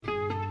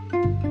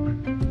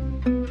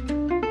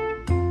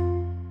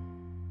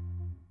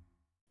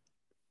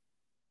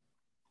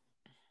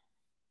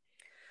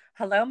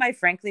Hello, my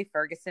Frankly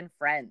Ferguson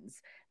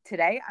friends.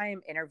 Today I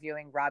am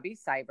interviewing Robby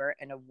Seibert,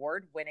 an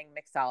award-winning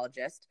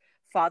mixologist,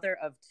 father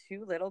of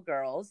two little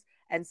girls,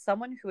 and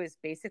someone who has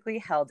basically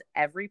held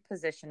every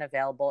position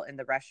available in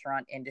the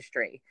restaurant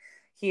industry.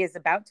 He is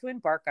about to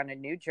embark on a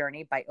new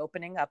journey by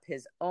opening up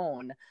his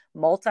own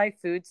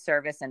multi-food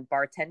service and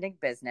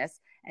bartending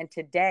business, and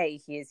today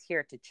he is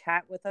here to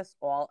chat with us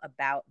all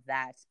about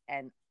that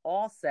and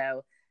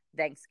also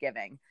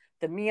Thanksgiving.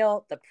 The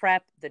meal, the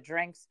prep, the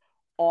drinks,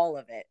 all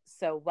of it.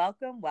 So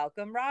welcome,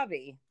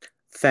 Robby.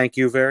 Thank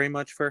you very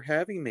much for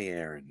having me,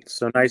 Aaron.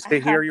 So nice to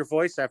hear your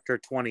voice after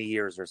 20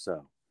 years or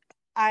so.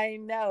 I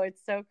know it's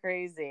so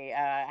crazy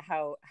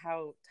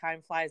how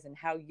time flies and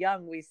how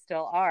young we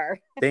still are.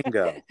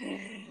 Bingo.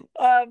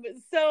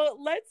 So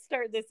let's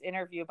start this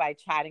interview by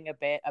chatting a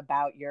bit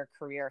about your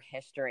career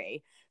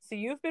history. So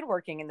you've been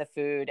working in the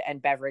food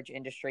and beverage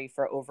industry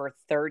for over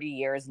 30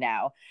 years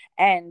now,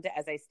 and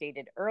as I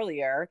stated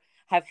earlier,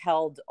 have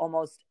held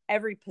almost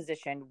every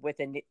position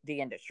within the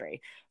industry,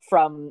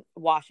 from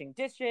washing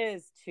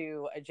dishes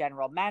to a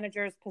general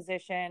manager's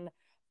position,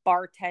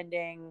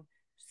 bartending,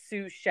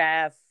 sous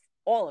chef,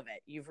 all of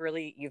it.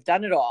 You've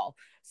done it all.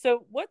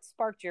 So what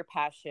sparked your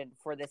passion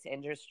for this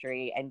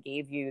industry and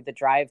gave you the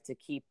drive to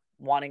keep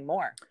wanting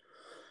more?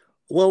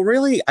 Well,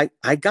 really,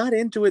 I got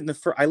into it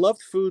I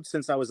loved food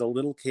since I was a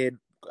little kid,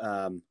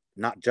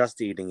 not just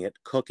eating it,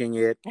 cooking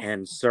it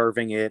and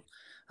serving it.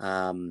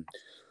 Um,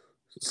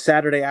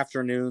 Saturday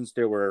afternoons,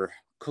 there were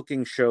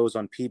cooking shows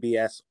on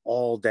PBS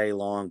all day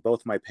long.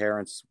 Both my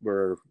parents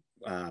were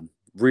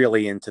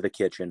really into the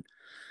kitchen.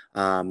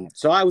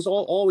 So I was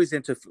always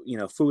into,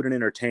 food and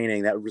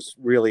entertaining. That was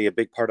really a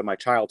big part of my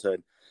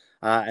childhood.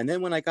 And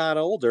then when I got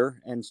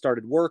older and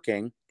started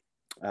working,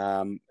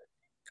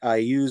 I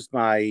used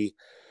my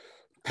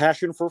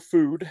passion for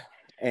food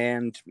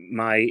and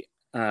I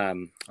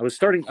wanted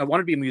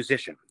to be a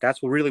musician.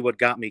 That's what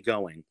got me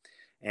going.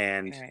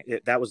 And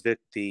Right. that was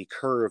the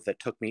curve that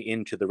took me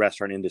into the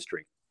restaurant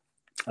industry.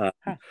 Huh.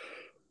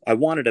 I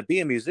wanted to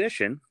be a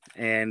musician,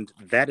 and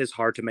that is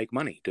hard to make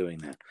money doing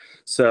that.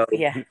 So,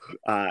 Yeah.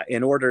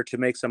 in order to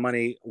make some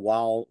money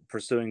while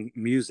pursuing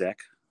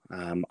music,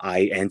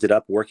 I ended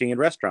up working in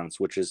restaurants,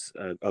 which is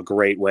a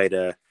great way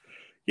to,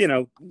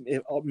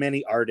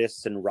 many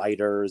artists and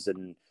writers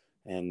and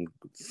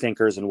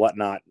thinkers and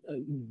whatnot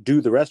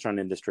do the restaurant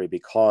industry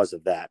because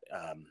of that.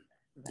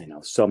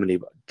 So many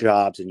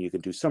jobs, and you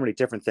can do so many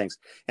different things.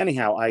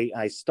 Anyhow,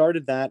 I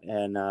started that,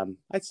 and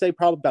I'd say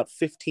probably about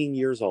 15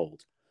 years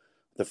old.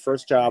 The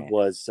first job Right.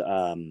 was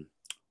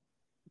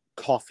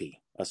coffee,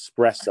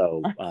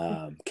 espresso,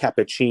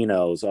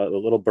 cappuccinos, a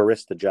little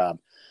barista job,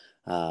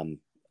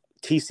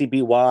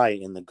 TCBY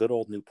in the good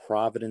old New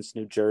Providence,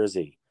 New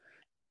Jersey,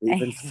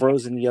 even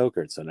frozen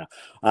yogurt. So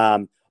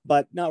now,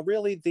 but no,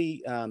 really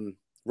the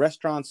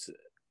restaurants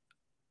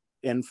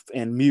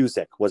and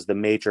music was the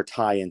major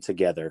tie-in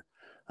together.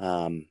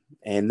 And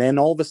then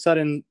all of a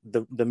sudden,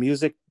 the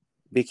music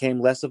became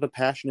less of a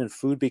passion, and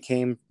food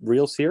became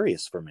real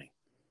serious for me.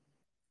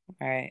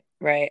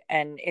 Right.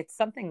 And it's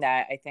something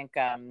that I think,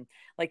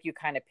 like you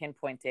kind of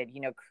pinpointed,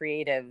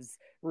 creatives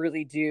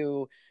really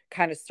do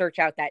kind of search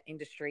out that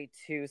industry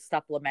to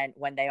supplement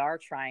when they are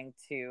trying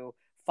to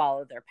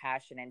follow their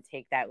passion and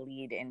take that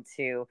lead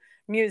into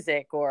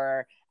music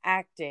or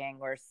acting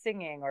or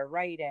singing or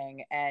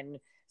writing. And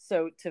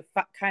so to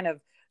kind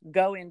of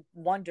go in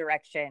one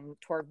direction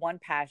toward one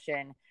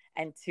passion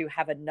and to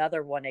have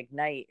another one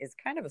ignite is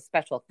kind of a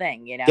special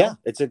thing, Yeah,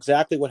 it's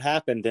exactly what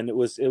happened, and it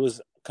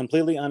was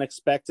completely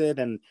unexpected.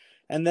 And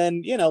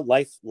then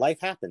life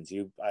happens.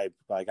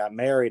 I got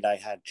married, I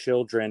had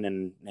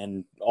children,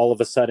 and all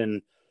of a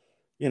sudden,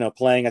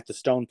 playing at the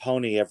Stone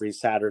Pony every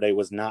Saturday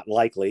was not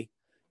likely.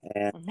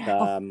 And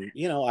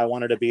No. I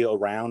wanted to be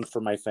around for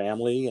my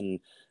family,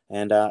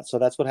 and so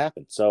that's what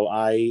happened. So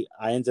I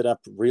ended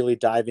up really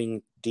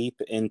diving deep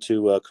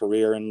into a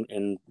career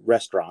in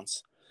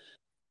restaurants.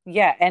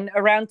 Yeah, and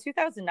around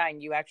 2009,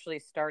 you actually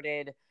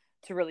started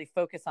to really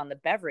focus on the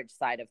beverage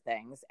side of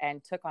things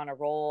and took on a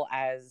role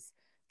as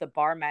the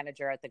bar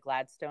manager at the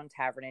Gladstone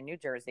Tavern in New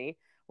Jersey,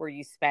 where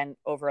you spent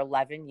over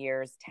 11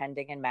 years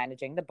tending and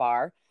managing the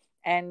bar.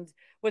 And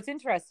what's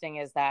interesting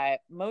is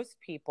that most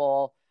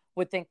people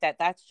would think that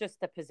that's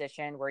just the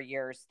position where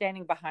you're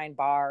standing behind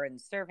bar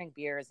and serving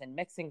beers and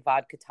mixing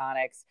vodka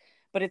tonics,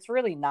 but it's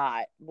really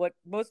not. What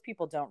most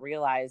people don't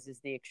realize is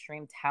the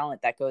extreme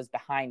talent that goes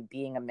behind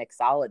being a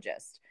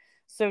mixologist.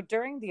 So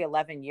during the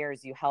 11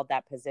 years you held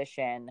that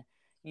position,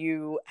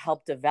 you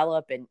helped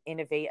develop and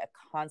innovate a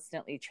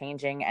constantly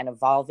changing and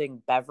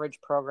evolving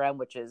beverage program,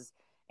 which is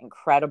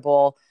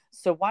incredible.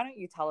 So why don't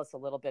you tell us a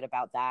little bit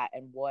about that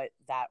and what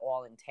that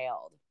all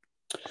entailed?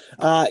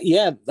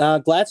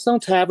 Gladstone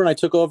Tavern. I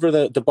took over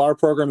the bar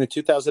program in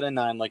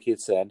 2009, like you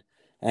said,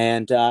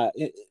 and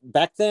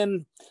back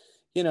then,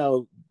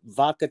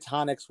 vodka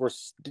tonics were,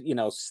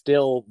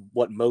 still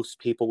what most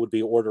people would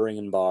be ordering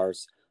in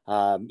bars.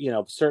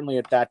 Certainly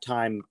at that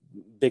time,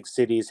 big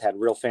cities had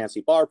real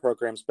fancy bar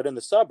programs, but in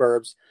the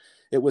suburbs,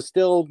 it was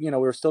still, we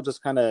were still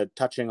just kind of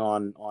touching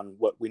on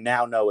what we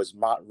now know as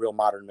real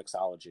modern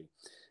mixology.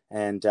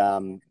 And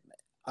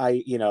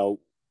I,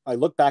 I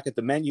look back at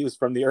the menus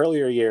from the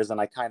earlier years and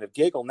I kind of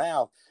giggle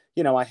now.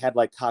 I had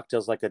like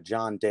cocktails like a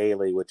John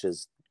Daly, which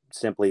is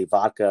simply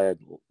vodka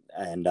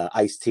and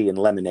iced tea and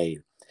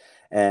lemonade,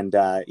 and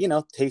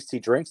tasty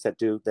drinks that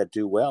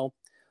do well.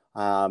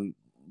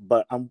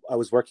 But I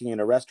was working in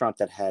a restaurant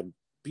that had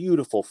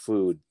beautiful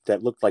food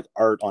that looked like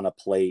art on a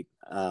plate.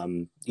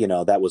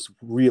 That was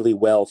really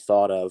well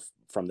thought of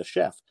from the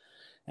chef,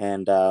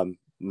 and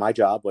my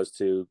job was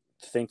to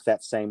think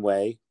that same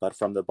way, but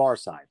from the bar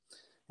side.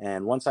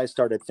 And once I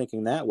started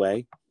thinking that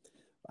way,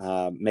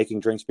 making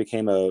drinks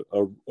became a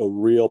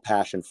real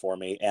passion for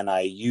me. And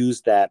I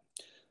used that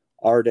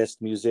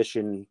artist,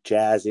 musician,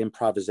 jazz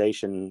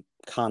improvisation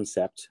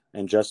concept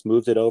and just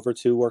moved it over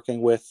to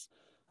working with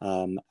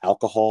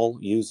alcohol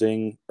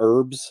using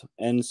herbs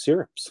and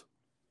syrups.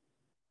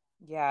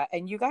 Yeah.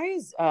 And you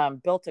guys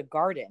built a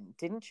garden,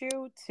 didn't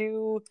you,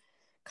 to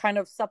kind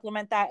of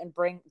supplement that and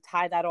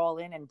tie that all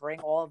in and bring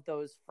all of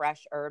those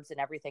fresh herbs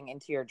and everything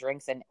into your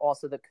drinks and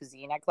also the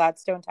cuisine at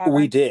Gladstone Tavern?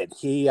 We did.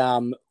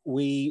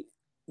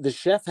 The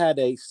chef had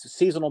a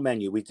seasonal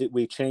menu.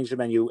 We changed the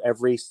menu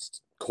every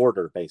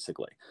quarter,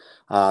 basically.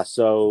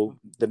 So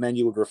the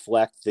menu would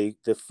reflect the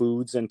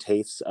foods and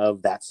tastes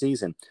of that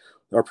season.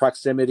 Our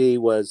proximity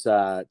was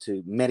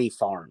to many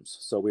farms,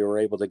 so we were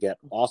able to get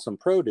awesome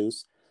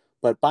produce,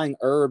 but buying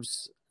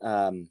herbs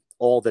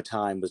all the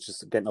time was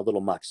just getting a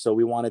little much. So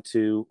we wanted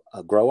to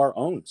grow our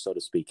own, so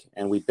to speak.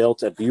 And we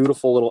built a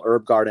beautiful little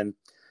herb garden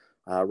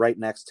right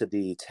next to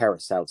the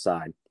terrace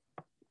outside.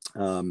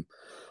 I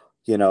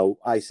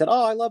said,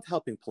 "Oh, I love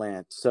helping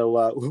plant."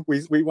 So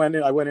we went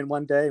in. I went in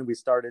one day and we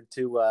started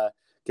to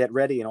get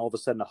ready. And all of a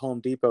sudden, a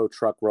Home Depot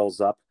truck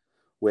rolls up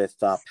with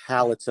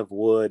pallets of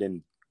wood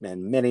and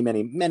many,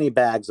 many, many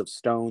bags of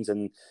stones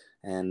and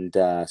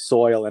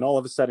soil. And all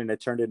of a sudden, it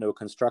turned into a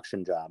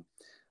construction job.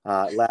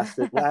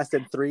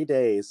 Lasted 3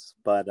 days,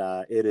 but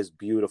it is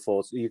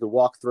beautiful. So you could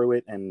walk through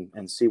it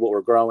and see what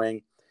we're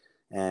growing.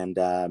 And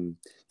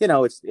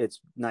it's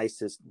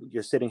nice as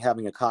you're sitting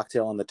having a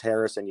cocktail on the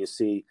terrace and you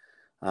see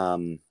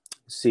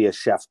a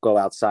chef go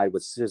outside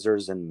with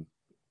scissors and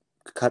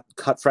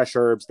cut fresh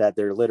herbs that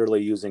they're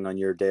literally using on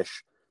your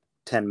dish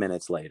 10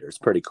 minutes later. It's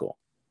pretty cool.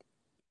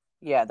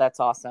 Yeah, that's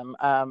awesome.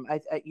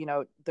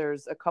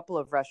 There's a couple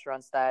of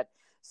restaurants that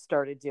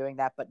started doing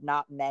that, but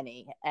not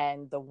many.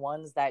 And the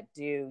ones that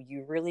do,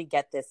 you really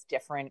get this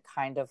different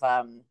kind of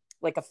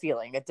like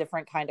a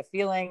different kind of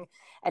feeling,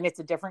 and it's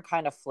a different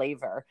kind of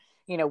flavor.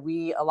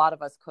 A lot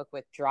of us cook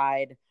with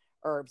dried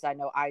herbs. I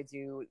know I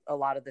do a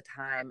lot of the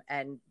time.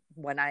 And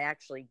when I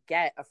actually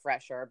get a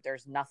fresh herb,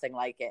 there's nothing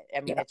like it.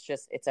 I mean,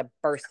 it's a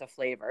burst of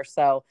flavor.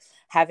 So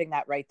having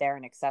that right there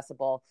and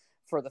accessible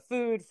for the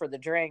food, for the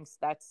drinks,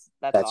 that's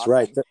awesome.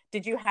 Right.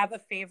 Did you have a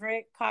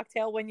favorite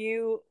cocktail when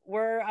you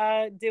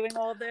were doing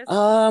all of this?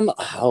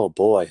 Oh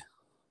boy,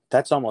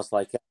 that's almost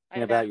like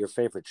asking about your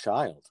favorite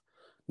child.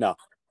 No.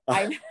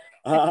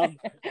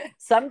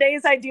 Some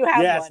days I do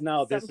have yes, one.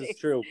 no, this is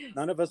true.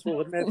 None of us will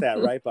admit that,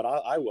 right? But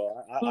I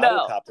will. I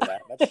will cop to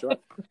that. That's sure.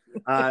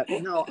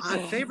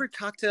 Favorite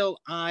cocktail.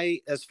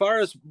 As far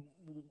as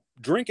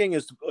drinking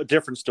is a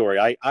different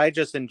story. I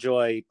just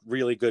enjoy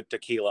really good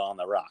tequila on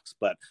the rocks.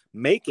 But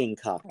making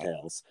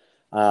cocktails,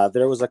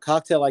 there was a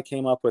cocktail I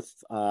came up with.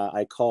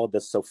 I called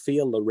the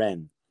Sofia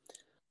Loren.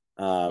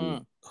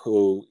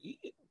 Who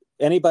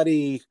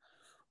anybody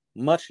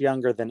much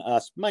younger than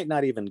us might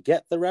not even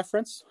get the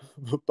reference,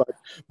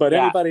 but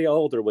anybody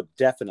older would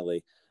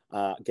definitely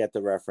get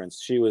the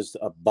reference. She was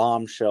a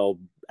bombshell,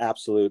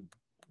 absolute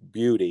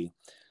beauty.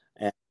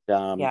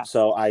 And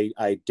so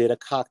I did a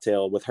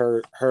cocktail with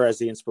her as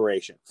the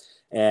inspiration.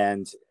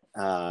 And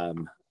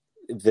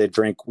the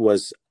drink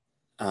was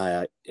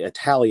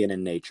Italian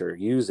in nature,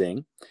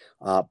 using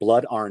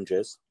blood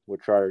oranges,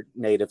 which are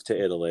native to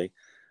Italy,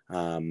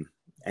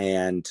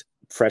 and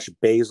fresh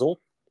basil,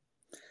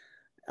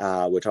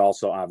 which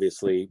also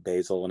obviously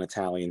basil and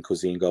Italian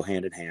cuisine go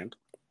hand in hand.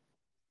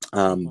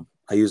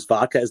 I use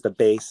vodka as the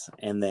base,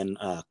 and then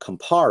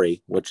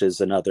Campari, which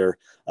is another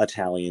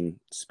Italian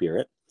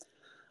spirit.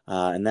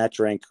 And that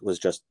drink was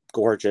just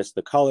gorgeous.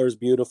 The color is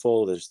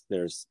beautiful. There's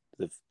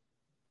the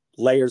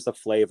layers of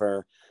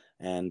flavor,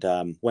 and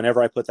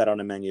whenever I put that on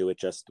a menu,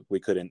 we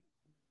couldn't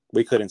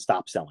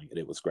stop selling it.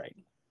 It was great.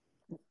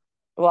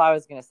 Well, I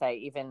was going to say,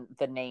 even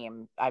the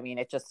name, I mean,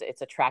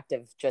 it's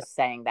attractive just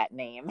saying that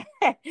name.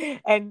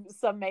 And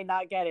some may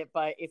not get it,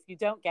 but if you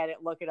don't get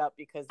it, look it up,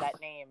 because that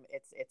name,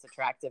 it's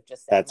attractive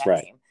just saying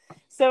name.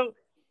 So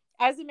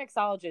as a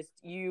mixologist,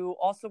 you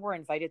also were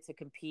invited to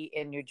compete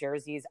in New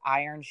Jersey's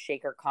Iron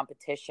Shaker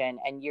competition.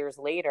 And years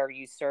later,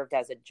 you served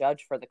as a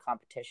judge for the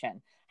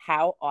competition.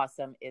 How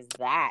awesome is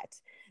that?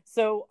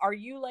 So are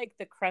you like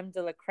the creme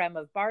de la creme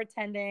of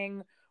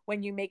bartending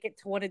when you make it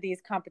to one of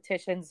these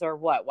competitions, or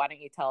what? Why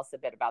don't you tell us a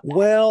bit about that?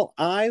 Well,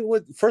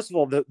 first of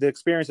all, the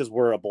experiences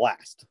were a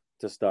blast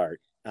to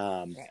start.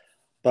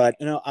 But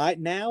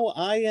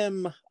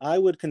I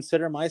would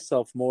consider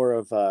myself more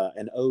of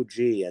an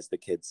OG, as the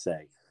kids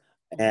say.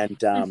 And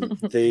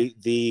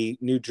the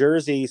New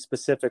Jersey,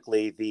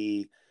 specifically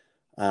the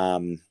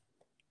um,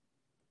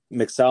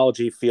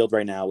 mixology field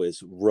right now,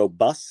 is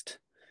robust.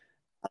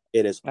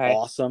 It is Right.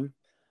 awesome.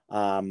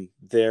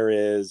 There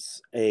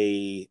is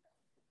a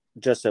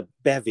just a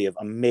bevy of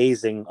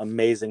amazing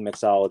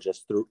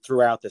mixologists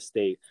throughout the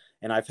state.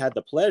 And I've had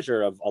the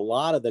pleasure of a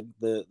lot of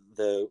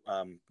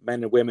the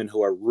men and women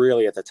who are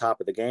really at the top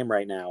of the game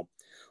right now.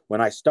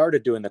 When I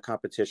started doing the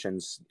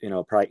competitions,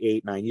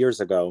 probably 8-9 years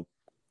ago,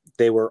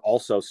 they were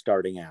also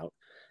starting out.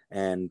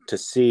 And to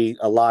see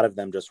a lot of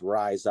them just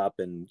rise up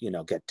and,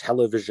 get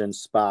television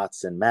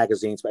spots and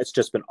magazines, it's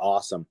just been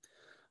awesome.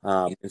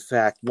 In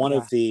fact, one Yeah.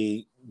 of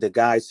the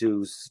guys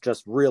who's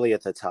just really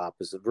at the top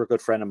is a real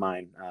good friend of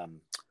mine,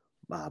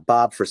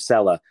 Bob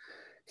Frisella.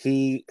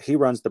 He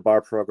runs the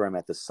bar program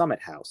at the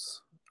Summit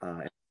House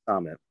in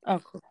Summit, Oh,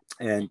 cool.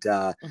 and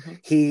Hmm.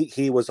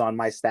 he was on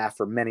my staff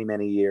for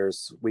many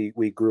years.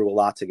 We grew a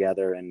lot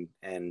together,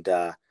 and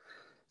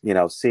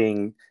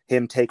seeing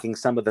him taking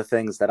some of the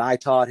things that I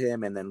taught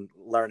him, and then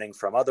learning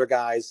from other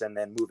guys, and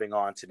then moving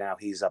on to now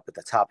he's up at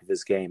the top of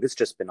his game. It's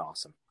just been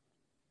awesome.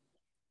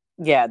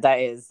 Yeah,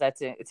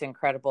 it's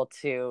incredible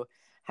to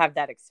have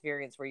that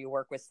experience where you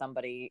work with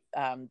somebody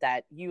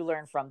that you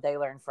learn from, they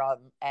learn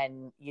from,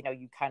 and you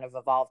kind of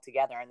evolve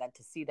together, and then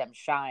to see them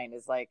shine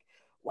is like,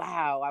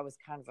 wow, I was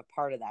kind of a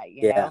part of that,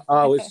 Yeah.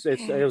 Oh,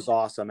 it was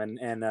awesome, and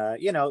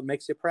it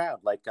makes you proud,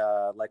 like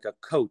a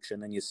coach,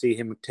 and then you see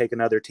him take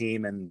another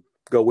team and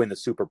go win the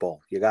Super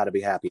Bowl. You got to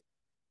be happy.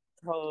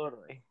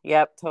 Totally.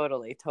 Yep,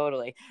 totally.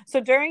 So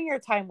during your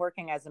time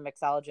working as a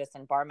mixologist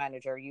and bar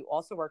manager, you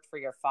also worked for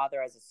your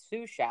father as a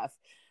sous chef,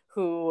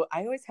 who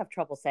I always have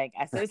trouble saying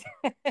S's.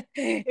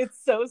 It's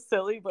so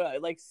silly,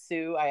 but like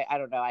Sue, I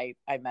don't know, I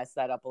messed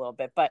that up a little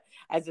bit. But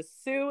as a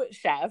sous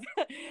chef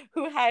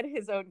who had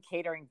his own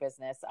catering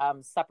business,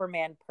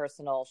 Supperman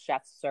Personal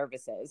Chef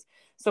Services.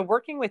 So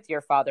working with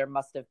your father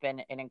must have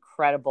been an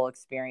incredible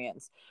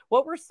experience.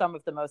 What were some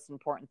of the most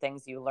important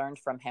things you learned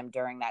from him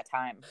during that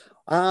time?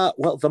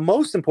 Well, the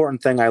most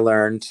important thing I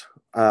learned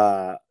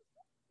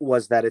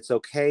was that it's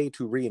okay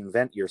to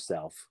reinvent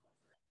yourself,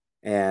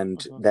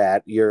 and Hmm.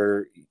 that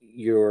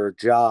your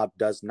job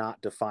does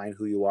not define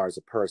who you are as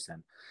a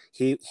person.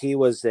 He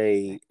was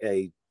a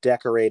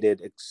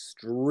decorated,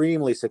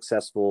 extremely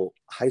successful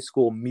high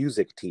school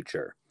music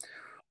teacher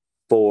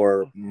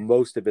for Okay.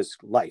 most of his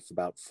life,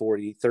 about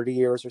 30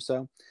 years or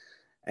so.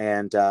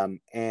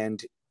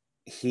 And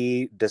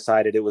he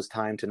decided it was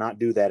time to not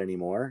do that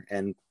anymore.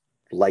 And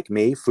like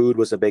me, food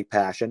was a big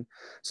passion.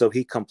 So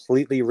he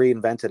completely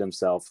reinvented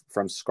himself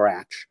from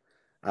scratch,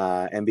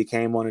 and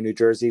became one of New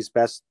Jersey's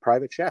best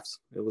private chefs.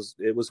 It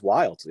was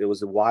wild. It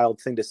was a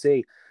wild thing to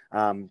see.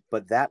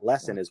 But that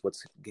lesson is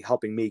what's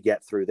helping me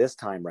get through this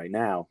time right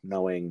now,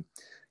 knowing,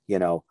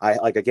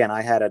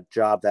 I had a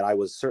job that I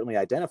was certainly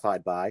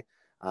identified by,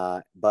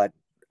 but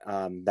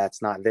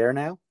that's not there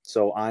now.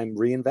 So I'm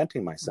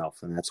reinventing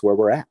myself, and that's where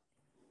we're at.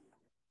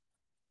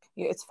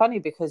 Yeah, it's funny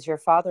because your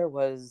father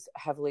was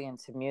heavily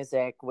into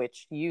music,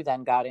 which you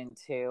then got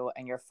into,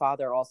 and your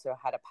father also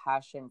had a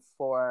passion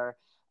for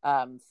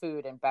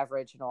food and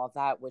beverage and all of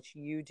that, which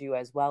you do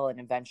as well, and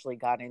eventually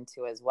got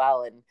into as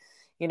well. And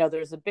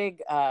there's a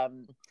big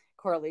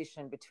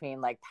correlation between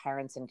like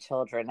parents and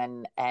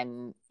children,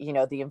 and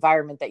the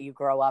environment that you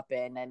grow up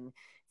in, and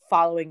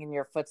following in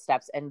your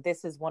footsteps. And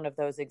this is one of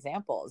those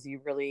examples.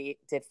 You really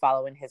did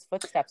follow in his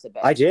footsteps a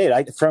bit. I did.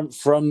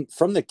 From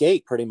the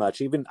gate, pretty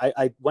much. Even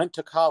I went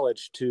to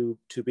college to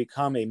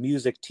become a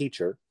music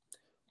teacher,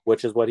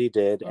 which is what he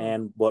did, Mm.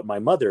 and what my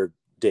mother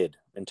did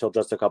until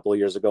just a couple of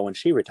years ago when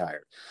she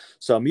retired.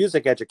 So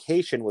music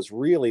education was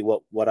really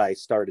what I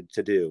started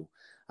to do,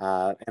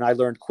 and I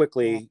learned Yeah.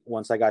 quickly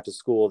once I got to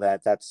school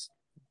that that's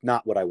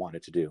not what I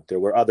wanted to do. There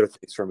were other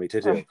things for me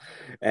to do,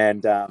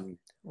 and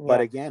but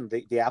Yeah. again,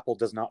 the apple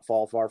does not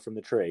fall far from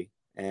the tree,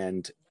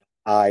 and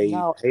I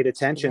No. paid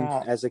attention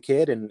Yeah. as a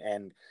kid,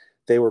 and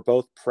they were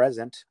both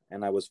present,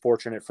 and I was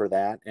fortunate for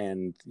that.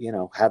 And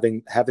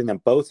having them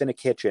both in a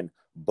kitchen,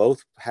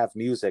 both have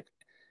music.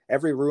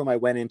 Every room I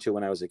went into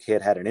when I was a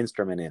kid had an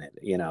instrument in it.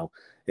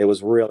 It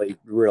was really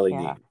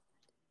Yeah.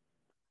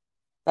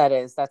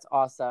 neat. That's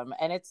awesome.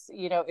 And it's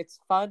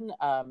fun.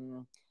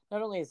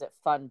 Not only is it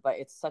fun, but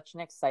it's such an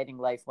exciting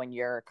life when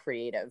you're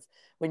creative,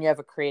 when you have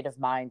a creative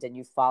mind and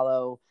you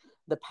follow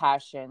the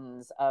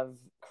passions of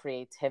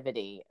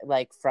creativity,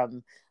 like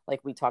from, like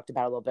we talked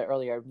about a little bit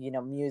earlier,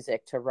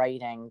 music to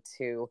writing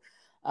to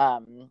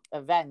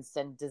events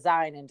and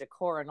design and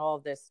decor and all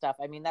of this stuff.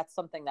 I mean, that's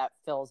something that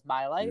fills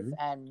my life,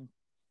 Mm-hmm.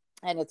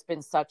 and it's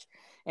been such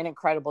an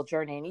incredible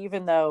journey. And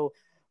even though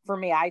for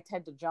me, I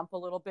tend to jump a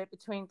little bit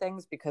between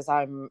things because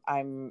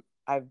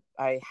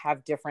I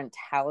have different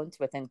talents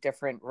within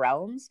different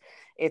realms,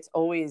 it's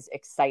always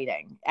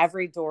exciting.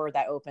 Every door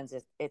that opens,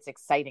 it's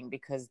exciting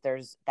because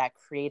there's that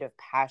creative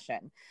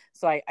passion.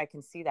 So I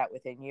can see that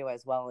within you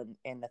as well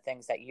in the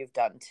things that you've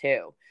done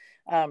too.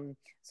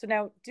 So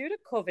now, due to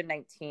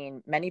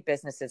COVID-19, many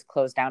businesses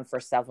closed down for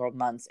several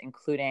months,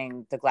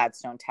 including the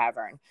Gladstone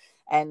Tavern.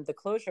 And the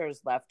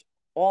closures left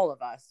all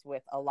of us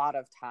with a lot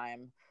of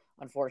time,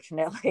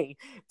 unfortunately,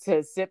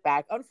 to sit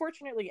back,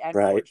 unfortunately and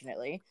Right.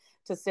 fortunately,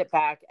 to sit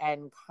back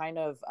and kind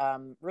of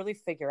really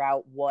figure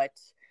out what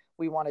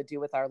we want to do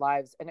with our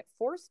lives. And it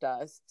forced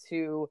us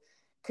to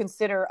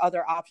consider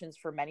other options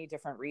for many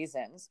different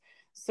reasons.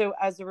 So,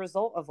 as a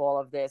result of all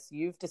of this,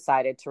 you've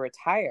decided to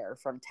retire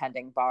from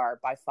tending bar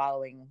by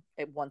following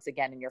it once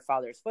again in your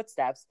father's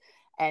footsteps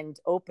and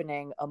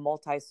opening a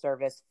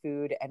multi-service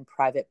food and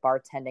private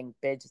bartending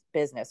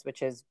business,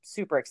 which is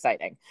super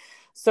exciting.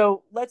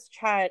 So let's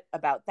chat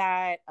about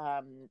that,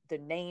 the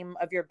name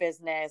of your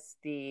business,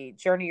 the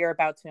journey you're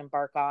about to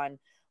embark on.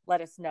 Let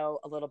us know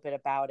a little bit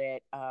about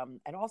it,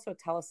 and also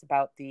tell us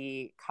about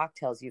the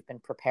cocktails you've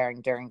been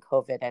preparing during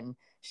COVID and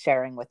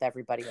sharing with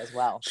everybody as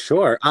well.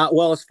 Sure.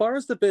 Well, as far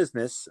as the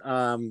business,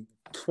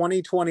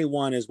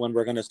 2021 is when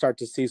we're going to start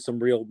to see some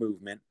real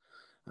movement.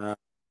 Uh,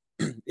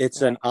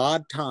 it's an Right.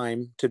 odd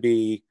time to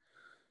be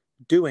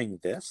doing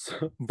this,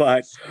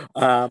 but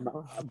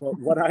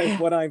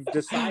what I've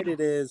decided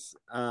is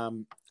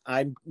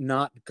I'm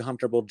not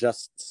comfortable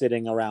just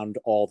sitting around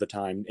all the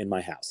time in my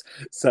house.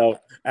 So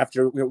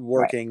after Right.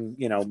 working,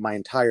 my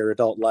entire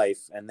adult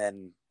life and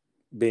then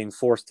being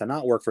forced to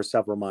not work for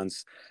several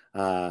months,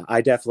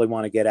 I definitely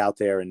want to get out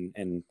there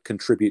and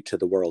contribute to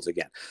the world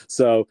again.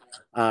 So,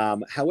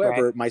 Right.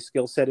 however, my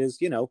skill set is,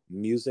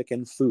 music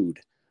and food.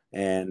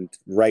 And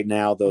right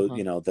now, though,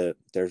 Mm-hmm.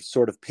 there's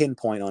sort of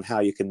pinpoint on how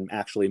you can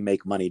actually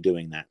make money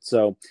doing that.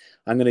 So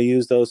I'm going to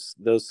use those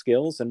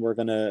skills, and we're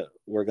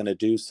gonna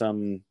do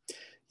some,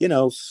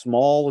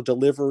 small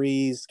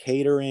deliveries,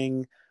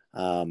 catering,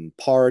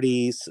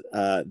 parties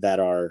that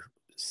are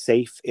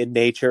safe in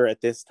nature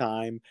at this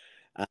time.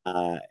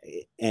 Uh,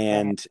 Right.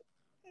 and,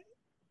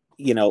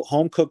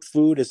 home cooked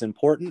food is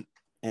important.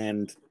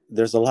 And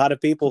there's a lot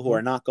of people who Mm-hmm.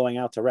 are not going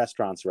out to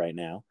restaurants right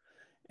now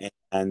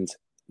and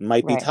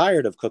might be Right.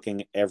 tired of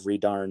cooking every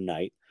darn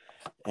night.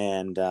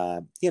 And,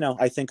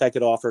 I think I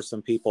could offer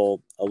some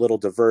people a little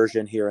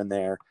diversion here and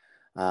there.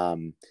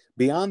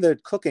 Beyond the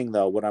cooking,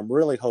 though, what I'm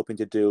really hoping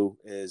to do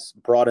is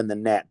broaden the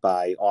net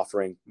by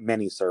offering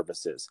many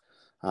services,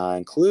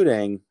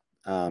 including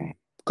Right.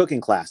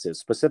 cooking classes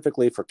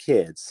specifically for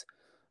kids.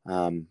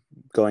 Um,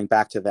 Going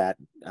back to that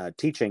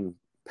teaching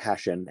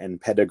passion and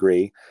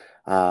pedigree,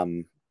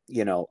 um,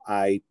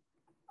 I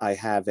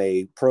have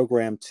a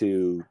program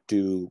to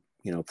do,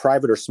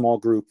 private or small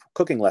group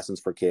cooking lessons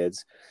for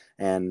kids,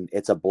 and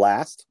it's a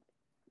blast.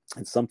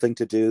 It's something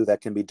to do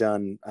that can be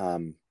done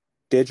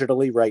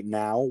digitally right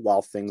now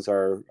while things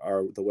are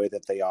the way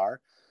that they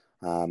are,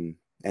 and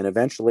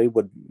eventually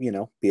would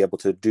be able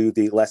to do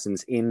the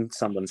lessons in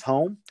someone's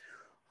home,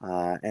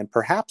 and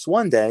perhaps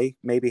one day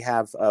maybe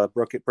have a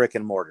brick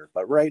and mortar.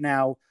 But right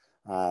now,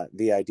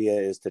 the idea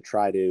is to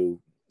try to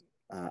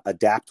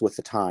adapt with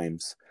the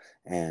times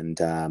and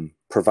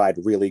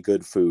provide really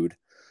good food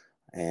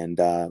and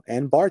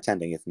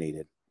bartending if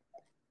needed.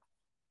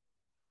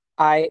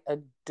 I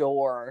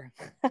adore,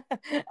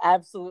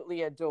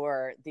 absolutely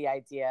adore the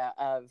idea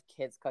of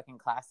kids cooking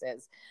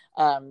classes.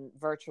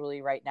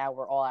 Virtually right now,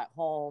 we're all at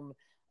home.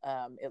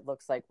 It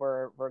looks like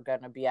we're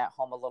going to be at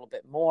home a little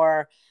bit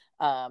more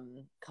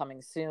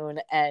coming soon.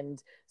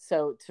 And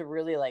so to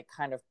really like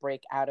kind of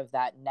break out of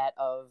that net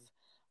of,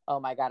 oh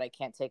my God, I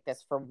can't take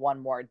this for one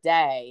more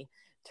day,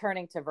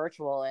 turning to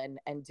virtual and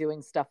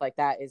doing stuff like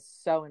that is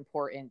so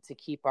important to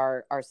keep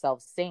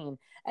ourselves sane.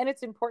 And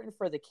it's important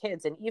for the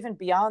kids. And even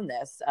beyond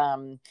this,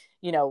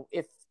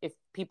 if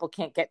people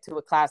can't get to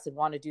a class and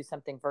want to do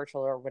something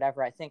virtual or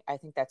whatever, I think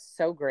that's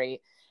so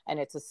great. And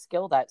it's a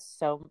skill that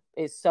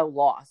is so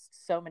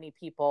lost. So many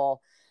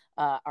people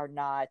are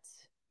not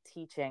No,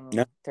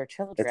 teaching their that's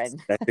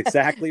children that's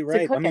exactly to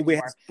right. I cook mean, we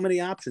have anymore. so many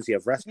options. You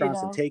have You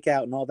restaurants and know?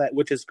 takeout and all that,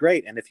 which is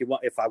great. And if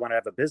I want to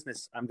have a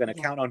business, I'm going to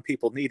Yeah. count on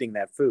people needing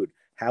that food.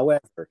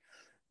 However,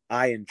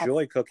 I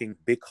enjoy cooking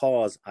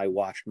because I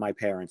watched my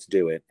parents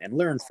do it and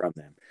learned from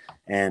them.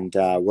 And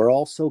we're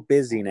all so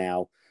busy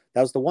now.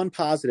 That was the one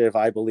positive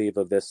I believe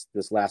of this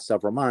last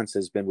several months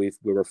has been we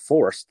were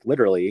forced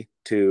literally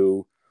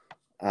to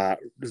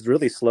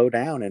really slow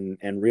down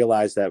and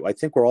realize that I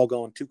think we're all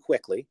going too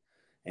quickly.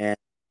 And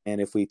and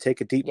if we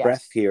take a deep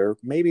breath Yes. here,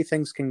 maybe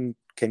things can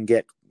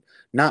get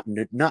not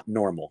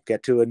normal,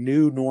 get to a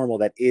new normal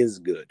that is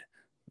good,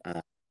 uh,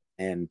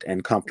 and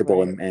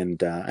comfortable, Right.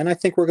 and I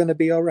think we're going to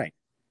be all right.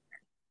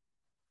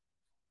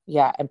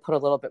 Yeah, and put a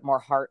little bit more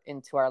heart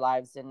into our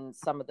lives, and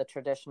some of the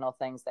traditional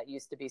things that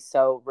used to be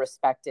so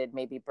respected,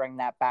 maybe bring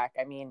that back.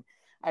 I mean,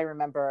 I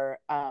remember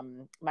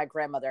my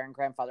grandmother and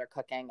grandfather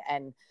cooking,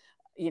 and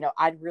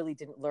I really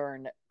didn't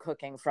learn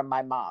cooking from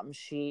my mom.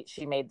 She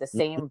made the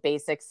same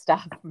basic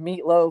stuff,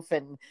 meatloaf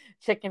and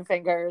chicken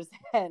fingers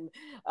and,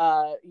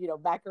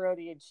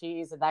 macaroni and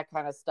cheese and that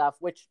kind of stuff,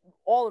 which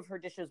all of her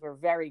dishes were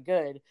very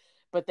good,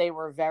 but they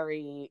were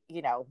very,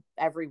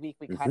 every week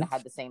we kind of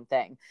had the same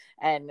thing.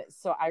 And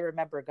so I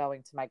remember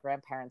going to my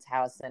grandparents'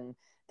 house and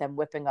them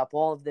whipping up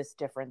all of this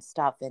different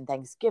stuff. And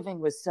Thanksgiving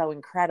was so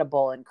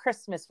incredible and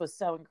Christmas was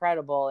so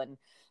incredible. And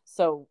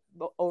so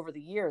over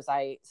the years,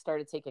 I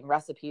started taking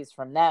recipes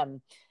from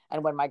them.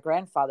 And when my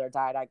grandfather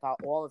died, I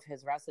got all of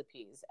his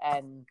recipes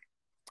and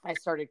I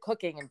started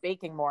cooking and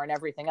baking more and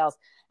everything else.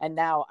 And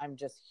now I'm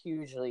just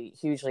hugely,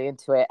 hugely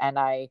into it. And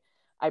I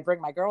bring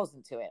my girls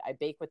into it. I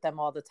bake with them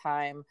all the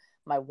time.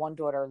 My one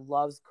daughter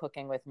loves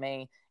cooking with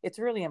me. It's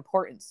really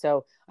important.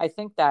 So I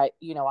think that,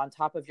 on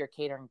top of your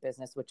catering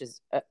business, which is,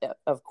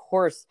 of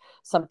course,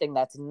 something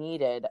that's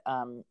needed,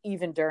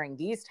 even during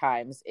these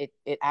times,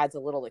 it adds a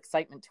little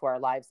excitement to our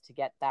lives to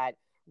get that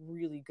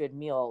really good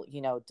meal,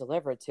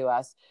 delivered to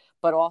us,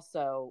 but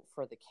also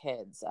for the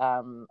kids.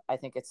 I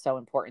think it's so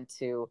important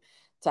to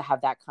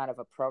have that kind of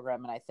a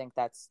program. And I think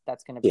that's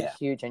going to be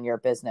huge in your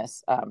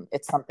business.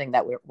 It's something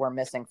that we're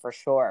missing for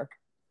sure.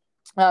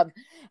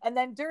 And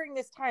then during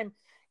this time,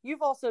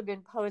 you've also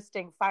been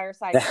posting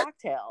fireside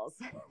cocktails,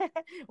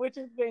 which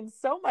has been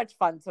so much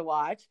fun to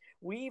watch.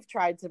 We've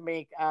tried to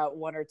make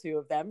one or two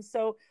of them.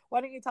 So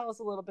why don't you tell us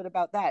a little bit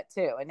about that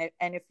too?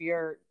 And if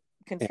you're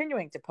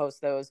continuing to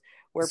post those,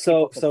 where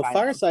people can find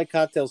fireside them.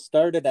 cocktails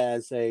started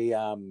as a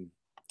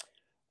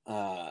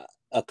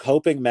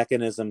coping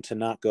mechanism to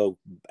not go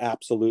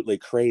absolutely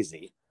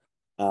crazy.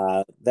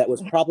 That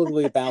was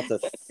probably about the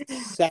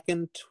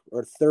second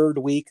or third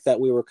week that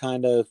we were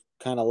kind of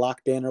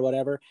locked in or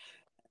whatever.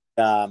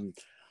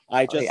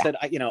 I just said,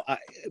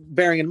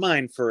 bearing in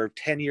mind for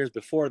 10 years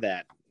before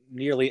that,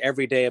 nearly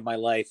every day of my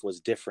life was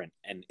different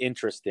and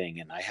interesting.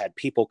 And I had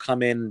people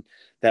come in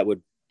that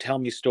would tell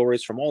me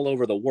stories from all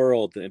over the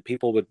world. And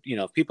people would,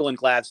 people in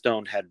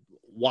Gladstone had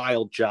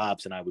wild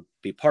jobs and I would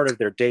be part of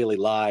their daily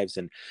lives.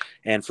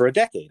 And for a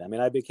decade,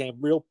 I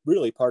became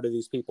really part of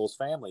these people's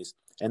families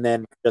and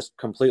then just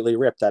completely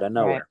ripped out of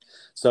nowhere. Right.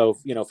 So,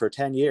 for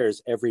 10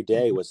 years, every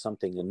day was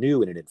something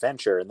new and an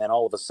adventure. And then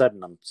all of a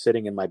sudden I'm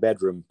sitting in my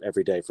bedroom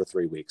every day for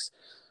 3 weeks.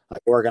 I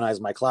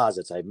organized my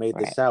closets. I made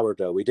the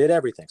sourdough. We did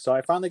everything. So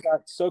I finally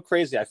got so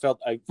crazy. I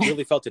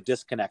really felt a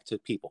disconnect to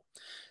people.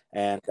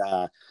 And,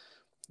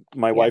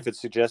 my wife had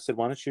suggested,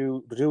 why don't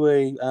you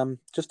do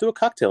just do a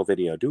cocktail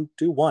video, do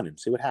one and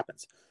see what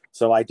happens.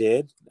 So I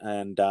did.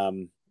 And,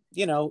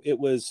 it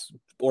was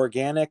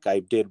organic. I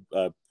did,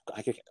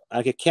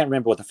 I can't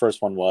remember what the first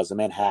one was, a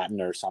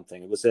Manhattan or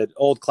something. It was an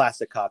old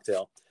classic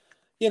cocktail.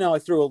 I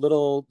threw a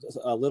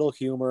little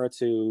humor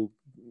to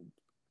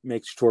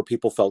make sure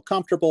people felt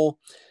comfortable.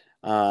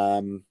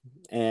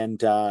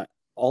 And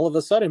all of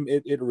a sudden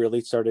it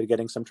really started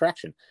getting some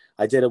traction.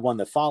 I did one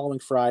the following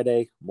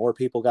Friday, more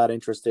people got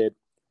interested.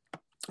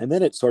 And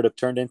then it sort of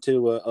turned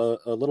into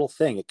a little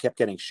thing. It kept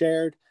getting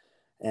shared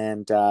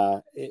and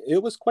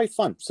it was quite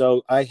fun.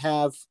 So I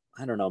have,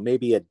 I don't know,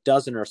 maybe a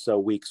dozen or so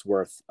weeks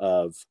worth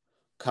of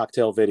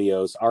cocktail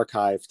videos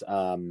archived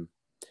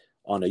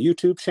on a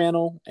YouTube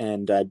channel,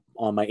 and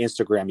on my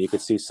Instagram, you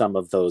could see some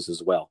of those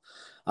as well.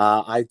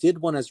 I did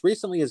one as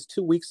recently as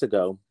 2 weeks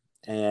ago,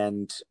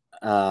 and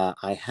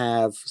I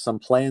have some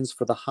plans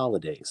for the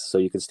holidays. So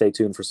you can stay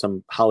tuned for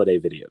some holiday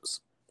videos.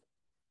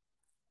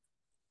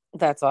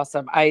 That's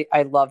awesome. I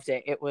loved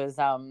it. It was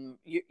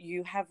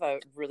you have a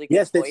really good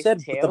voice. Yes, they said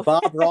too. The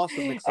Bob Ross of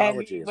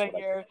mixology is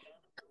what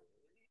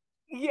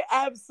yeah,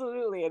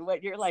 absolutely. And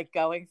when you're like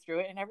going through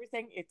it and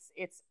everything,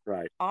 it's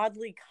right.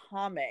 Oddly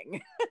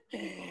calming.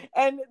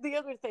 And the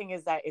other thing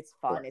is that it's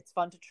fun. Right. It's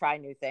fun to try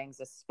new things,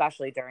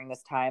 especially during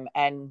this time.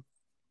 And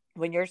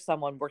when you're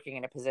someone working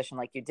in a position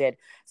like you did,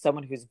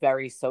 someone who's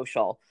very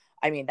social,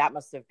 that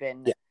must have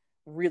been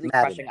really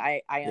crushing.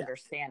 I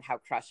understand how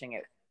crushing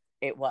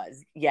it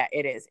was. Yeah,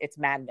 it is. It's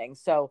maddening.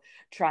 So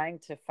trying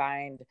to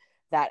find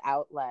that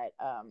outlet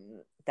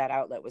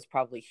was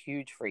probably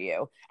huge for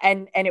you.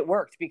 And it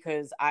worked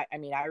because I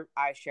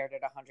shared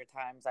it 100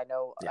 times. I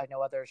know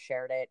others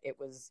shared it. It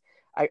was,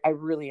 I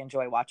really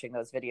enjoy watching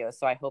those videos.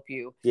 So I hope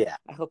you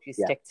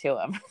stick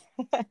to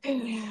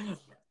them.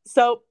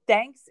 So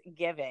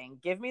Thanksgiving,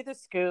 give me the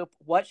scoop.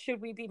 What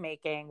should we be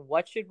making?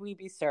 What should we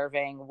be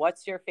serving?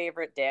 What's your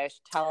favorite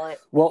dish? Tell it.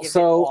 Well, so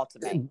it all to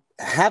me.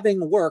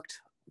 Having worked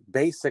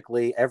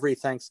basically every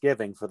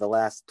Thanksgiving for the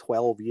last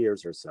 12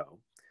 years or so,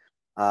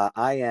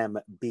 I am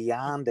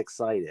beyond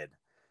excited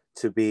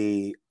to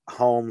be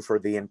home for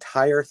the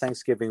entire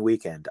Thanksgiving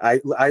weekend.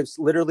 I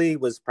literally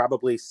was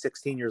probably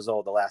 16 years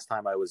old the last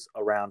time I was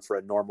around for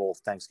a normal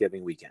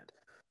Thanksgiving weekend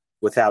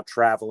without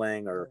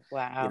traveling or,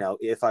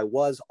 if I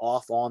was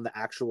off on the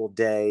actual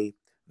day,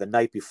 the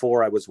night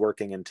before I was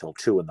working until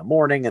 2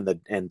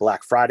 a.m. and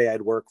Black Friday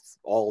I'd work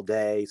all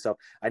day. So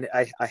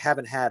I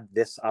haven't had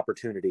this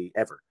opportunity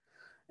ever.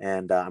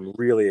 And I'm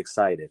really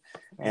excited.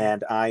 Right.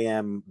 And I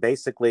am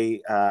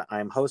basically,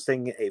 I'm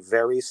hosting a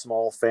very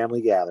small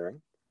family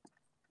gathering.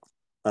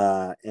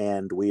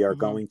 and we are Mm-hmm.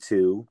 going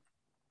to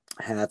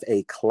have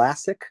a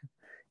classic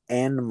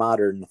and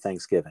modern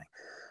Thanksgiving.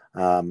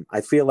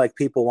 I feel like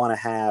people want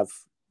to have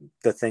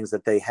the things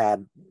that they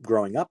had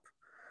growing up.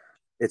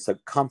 It's a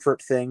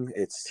comfort thing.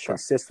 It's Sure.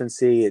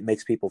 consistency. It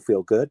makes people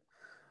feel good.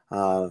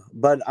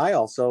 But I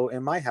also,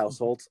 in my Mm-hmm.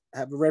 household,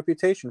 have a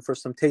reputation for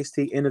some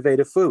tasty,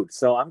 innovative food.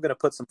 So I'm going to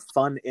put some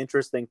fun,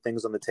 interesting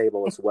things on the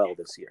table as well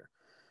this year.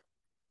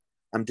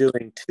 I'm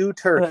doing two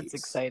That's turkeys. So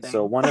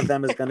exciting. one of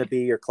them is going to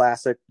be your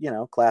classic,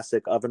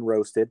 classic oven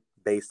roasted,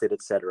 basted,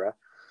 etc.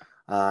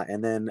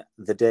 And then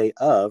the day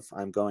of,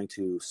 I'm going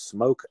to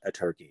smoke a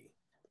turkey.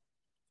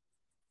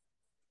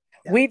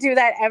 Yeah. We do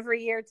that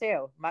every year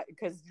too,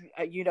 because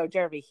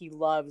Jeremy, he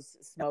loves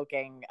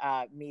smoking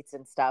meats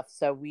and stuff.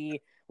 So we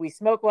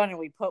smoke one and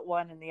we put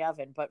one in the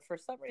oven. But for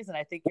some reason,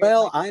 I think yours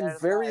Well, might be I'm better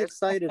than very ours.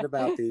 excited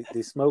about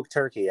the smoked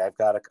turkey. I've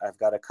got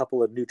a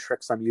couple of new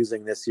tricks I'm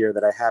using this year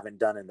that I haven't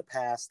done in the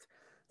past.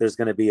 There's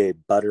going to be a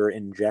butter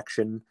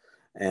injection,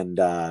 and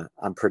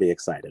I'm pretty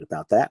excited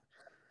about that.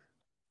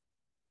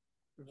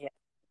 Yeah,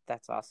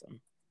 that's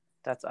awesome.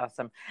 That's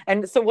awesome.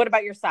 And so, what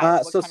about your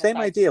sides? What So kind of same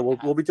sides are idea. you We'll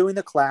gonna we'll have? be doing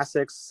the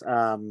classics.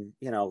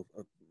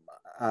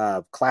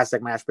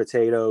 Classic mashed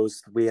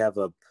potatoes. We have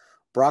a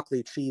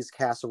broccoli cheese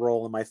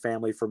casserole in my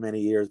family for many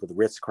years with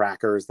Ritz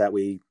crackers that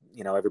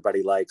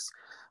everybody likes.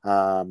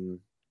 Um,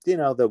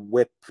 the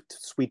whipped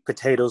sweet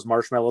potatoes,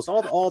 marshmallows,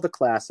 all the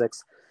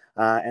classics.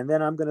 And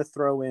then I'm going to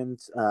throw in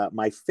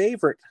my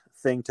favorite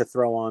thing to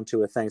throw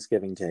onto a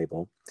Thanksgiving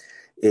table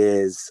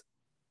is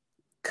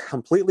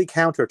completely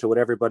counter to what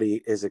everybody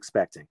is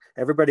expecting.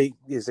 Everybody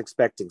is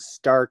expecting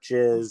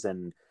starches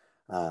and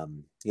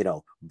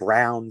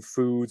brown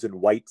foods and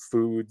white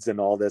foods and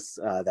all this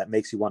that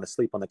makes you want to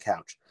sleep on the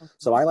couch.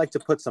 So I like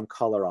to put some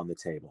color on the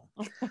table,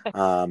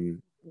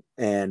 um,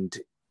 and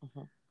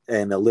Mhm.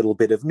 and a little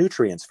bit of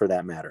nutrients for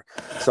that matter.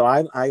 So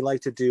I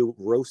like to do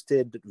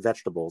roasted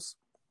vegetables,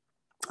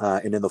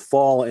 and in the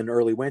fall and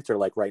early winter,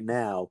 like right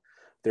now,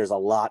 there's a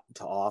lot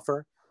to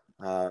offer.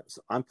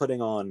 So I'm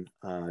putting on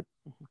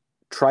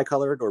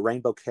tricolored or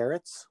rainbow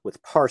carrots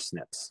with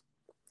parsnips.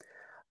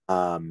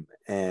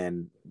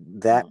 And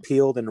that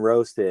peeled and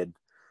roasted,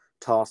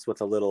 tossed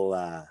with a little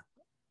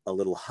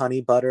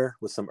honey butter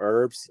with some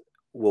herbs,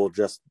 will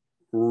just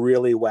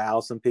really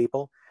wow some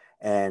people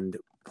and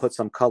put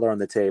some color on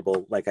the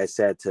table. Like I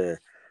said, to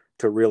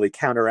really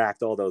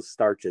counteract all those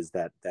starches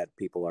that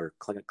people are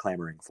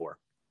clamoring for.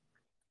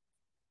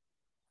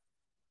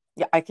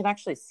 Yeah, I can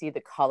actually see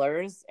the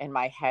colors in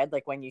my head.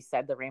 Like when you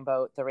said the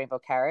rainbow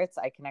carrots,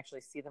 I can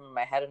actually see them in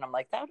my head, and I'm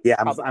like, that's Yeah,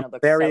 I'm probably I'm gonna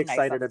look very so nice on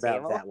excited the about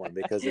table. that one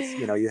because it's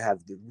you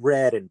have the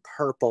red and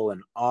purple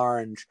and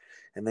orange,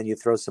 and then you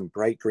throw some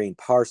bright green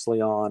parsley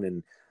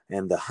on,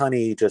 and the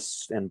honey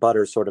just and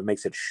butter sort of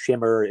makes it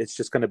shimmer. It's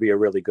just going to be a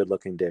really good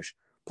looking dish.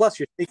 Plus,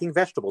 you're sneaking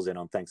vegetables in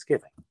on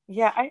Thanksgiving.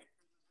 Yeah,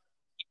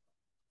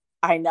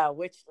 I know,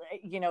 which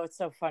it's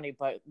so funny,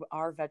 but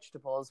our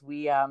vegetables,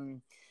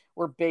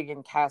 we're big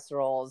in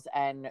casseroles,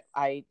 and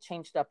I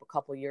changed up a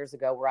couple years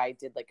ago where I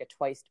did like a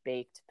twice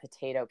baked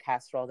potato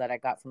casserole that I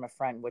got from a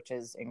friend, which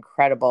is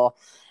incredible.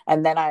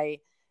 And then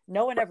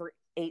no one ever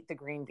ate the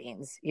green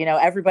beans.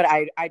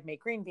 Everybody, I'd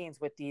make green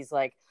beans with these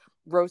like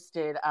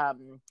roasted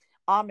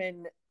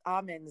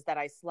almonds that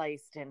I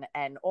sliced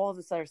and all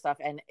this other stuff,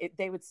 and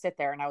they would sit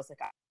there, and I was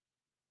like,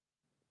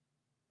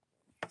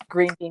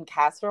 green bean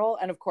casserole,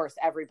 and of course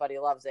everybody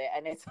loves it,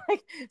 and it's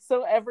like,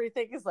 so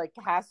everything is like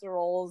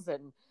casseroles,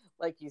 and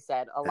like you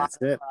said, a lot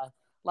That's of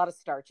it.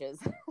 starches.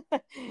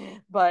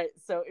 But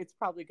so it's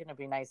probably going to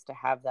be nice to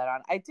have that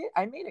on.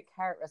 I made a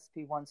carrot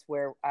recipe once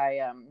where I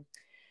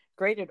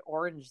grated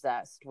orange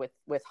zest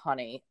with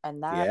honey,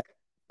 and Yeah.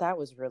 that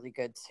was really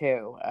good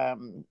too.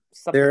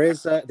 Something.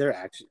 There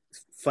actually,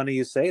 funny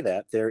you say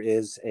that. There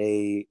is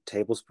a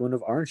tablespoon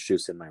of orange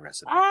juice in my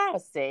recipe.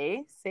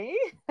 See.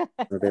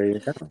 So there you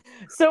go.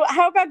 So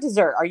how about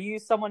dessert? Are you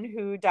someone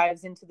who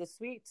dives into the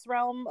sweets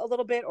realm a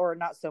little bit, or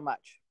not so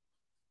much?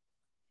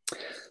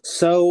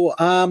 So,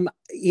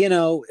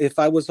 if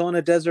I was on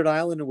a desert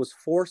island and was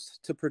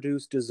forced to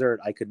produce dessert,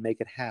 I could make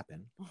it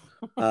happen.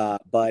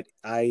 But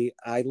I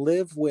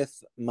live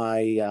with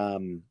my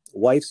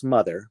wife's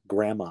mother,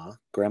 Grandma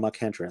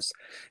Kentress,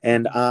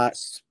 and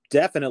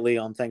definitely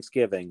on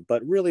Thanksgiving,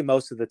 but really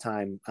most of the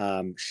time,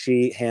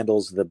 she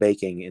handles the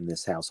baking in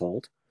this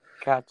household,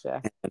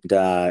 Gotcha.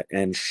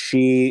 and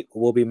she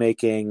will be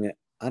making,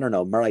 I don't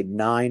know, more like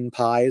 9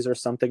 pies or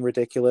something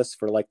ridiculous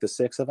for like the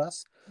six of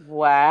us.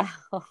 Wow.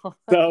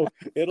 So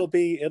it'll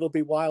be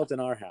wild in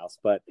our house,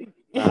 but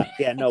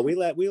yeah, no, we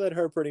let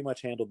her pretty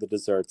much handle the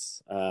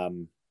desserts.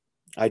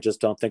 I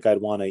just don't think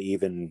I'd want to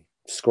even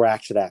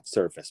scratch that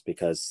surface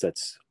because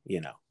that's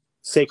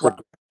sacred.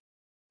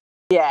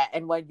 Yeah,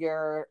 and when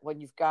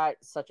you've got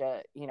such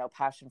a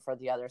passion for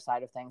the other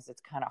side of things,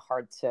 it's kind of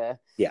hard to,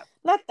 Yeah,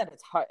 not that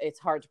it's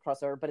hard to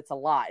cross over, but it's a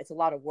lot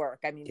of work.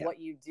 I mean, yeah, what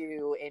you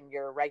do in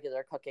your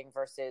regular cooking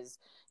versus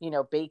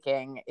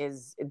baking,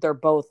 they're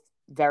both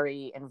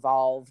very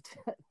involved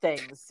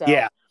things. So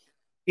yeah.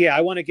 Yeah,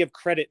 I want to give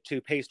credit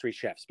to pastry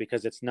chefs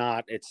because it's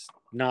not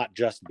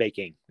just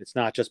baking. It's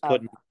not just Oh,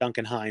 putting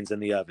Duncan Hines in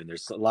the oven.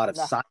 There's a lot of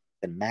no. science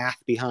and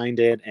math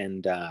behind it,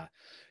 and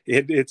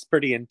it's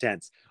pretty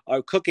intense.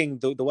 Cooking,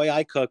 the way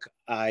I cook,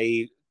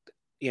 I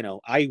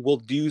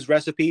will use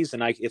recipes,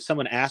 and if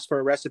someone asks for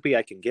a recipe,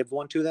 I can give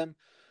one to them.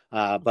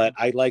 But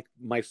I like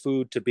my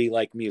food to be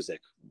like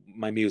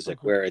my music,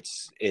 Mhm. where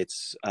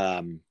it's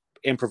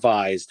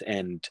improvised,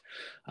 and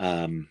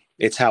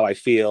it's how I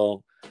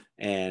feel,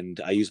 and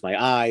I use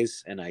my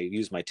eyes and I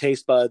use my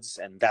taste buds,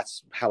 and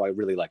that's how I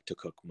really like to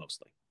cook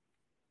mostly.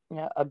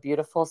 Yeah, a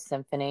beautiful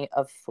symphony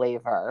of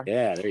flavor.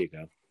 Yeah, there you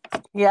go.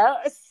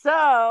 Yeah.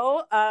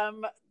 So,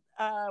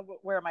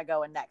 where am I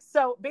going next?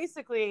 So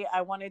basically,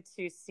 I wanted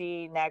to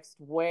see next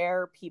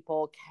where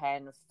people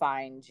can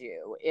find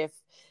you if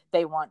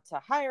they want to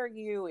hire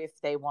you, if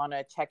they want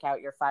to check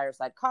out your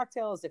fireside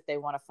cocktails, if they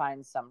want to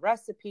find some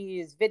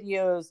recipes,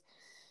 videos.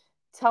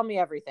 Tell me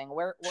everything.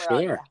 Where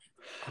are you? Sure.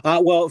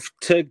 Well,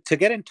 to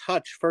get in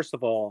touch, first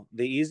of all,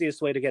 the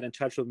easiest way to get in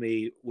touch with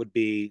me would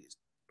be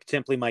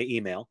simply my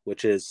email,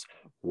 which is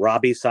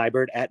Robby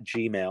Seibert at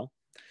Gmail.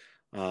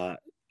 Uh,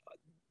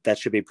 that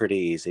should be pretty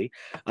easy.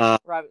 Rob,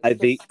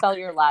 The spell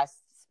your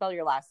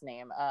last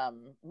name.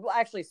 Well,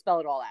 actually, spell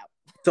it all out.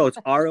 So it's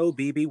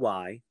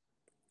ROBBYSEIBERT.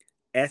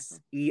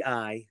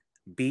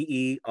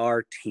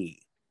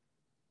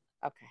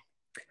 Okay.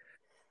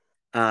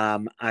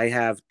 I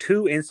have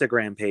two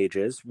Instagram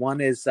pages. One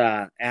is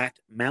at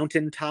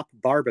Mountaintop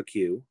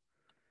Barbecue,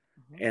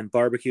 Mm-hmm. and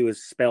barbecue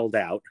is spelled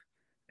out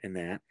in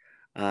that.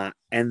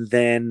 And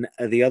then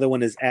the other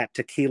one is at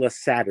Tequila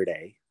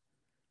Saturday.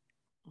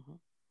 Mm-hmm.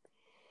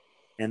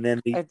 And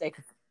then If they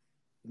could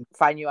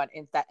find you on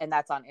Insta, and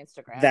that's on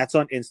Instagram. that's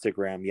on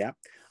Instagram. Yeah.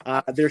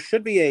 Okay. There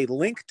should be a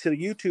link to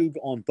YouTube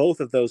on both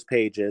of those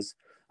pages.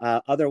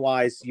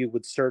 Otherwise, you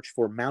would search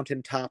for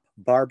Mountaintop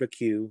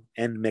Barbecue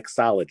and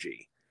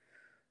Mixology.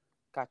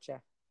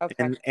 Gotcha. Okay.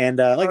 And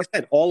like I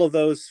said, all of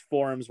those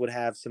forums would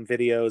have some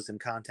videos and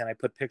content. I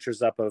put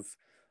pictures up of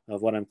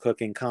what I'm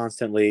cooking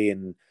constantly,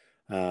 and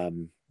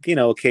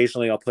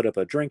occasionally I'll put up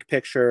a drink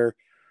picture.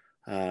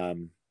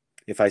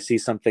 If I see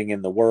something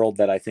in the world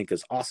that I think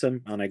is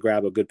awesome and I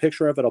grab a good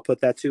picture of it, I'll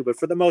put that too. But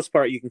for the most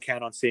part, you can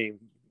count on seeing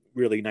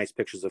really nice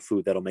pictures of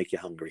food that'll make you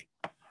hungry.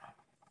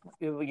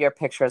 Your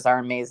pictures are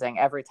amazing.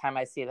 Every time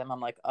I see them,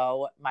 I'm like,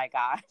 oh my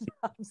God,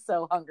 I'm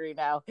so hungry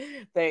now.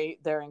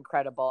 They're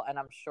incredible. And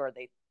I'm sure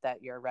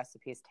that your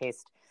recipes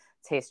taste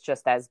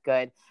just as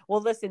good.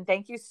 Well, listen,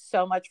 thank you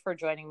so much for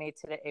joining me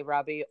today,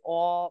 Robby.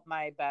 All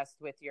my best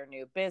with your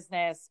new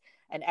business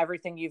and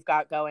everything you've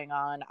got going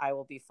on. I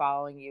will be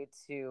following you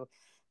to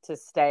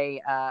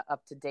stay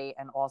up to date,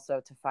 and also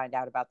to find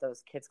out about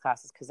those kids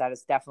classes, because that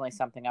is definitely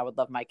something I would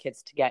love my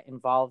kids to get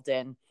involved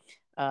in.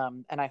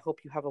 And I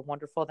hope you have a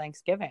wonderful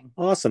Thanksgiving.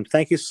 Awesome.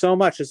 Thank you so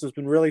much. This has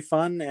been really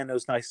fun, and it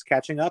was nice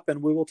catching up,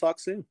 and we will talk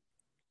soon.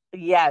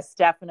 Yes,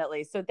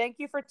 definitely. So thank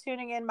you for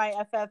tuning in, my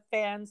FF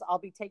fans. I'll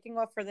be taking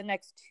off for the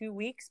next 2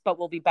 weeks, but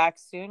we'll be back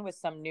soon with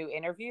some new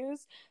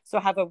interviews. So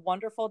have a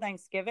wonderful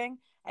Thanksgiving,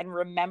 and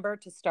remember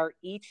to start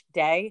each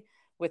day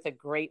with a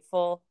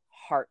grateful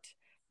heart.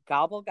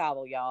 Gobble,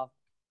 gobble, y'all.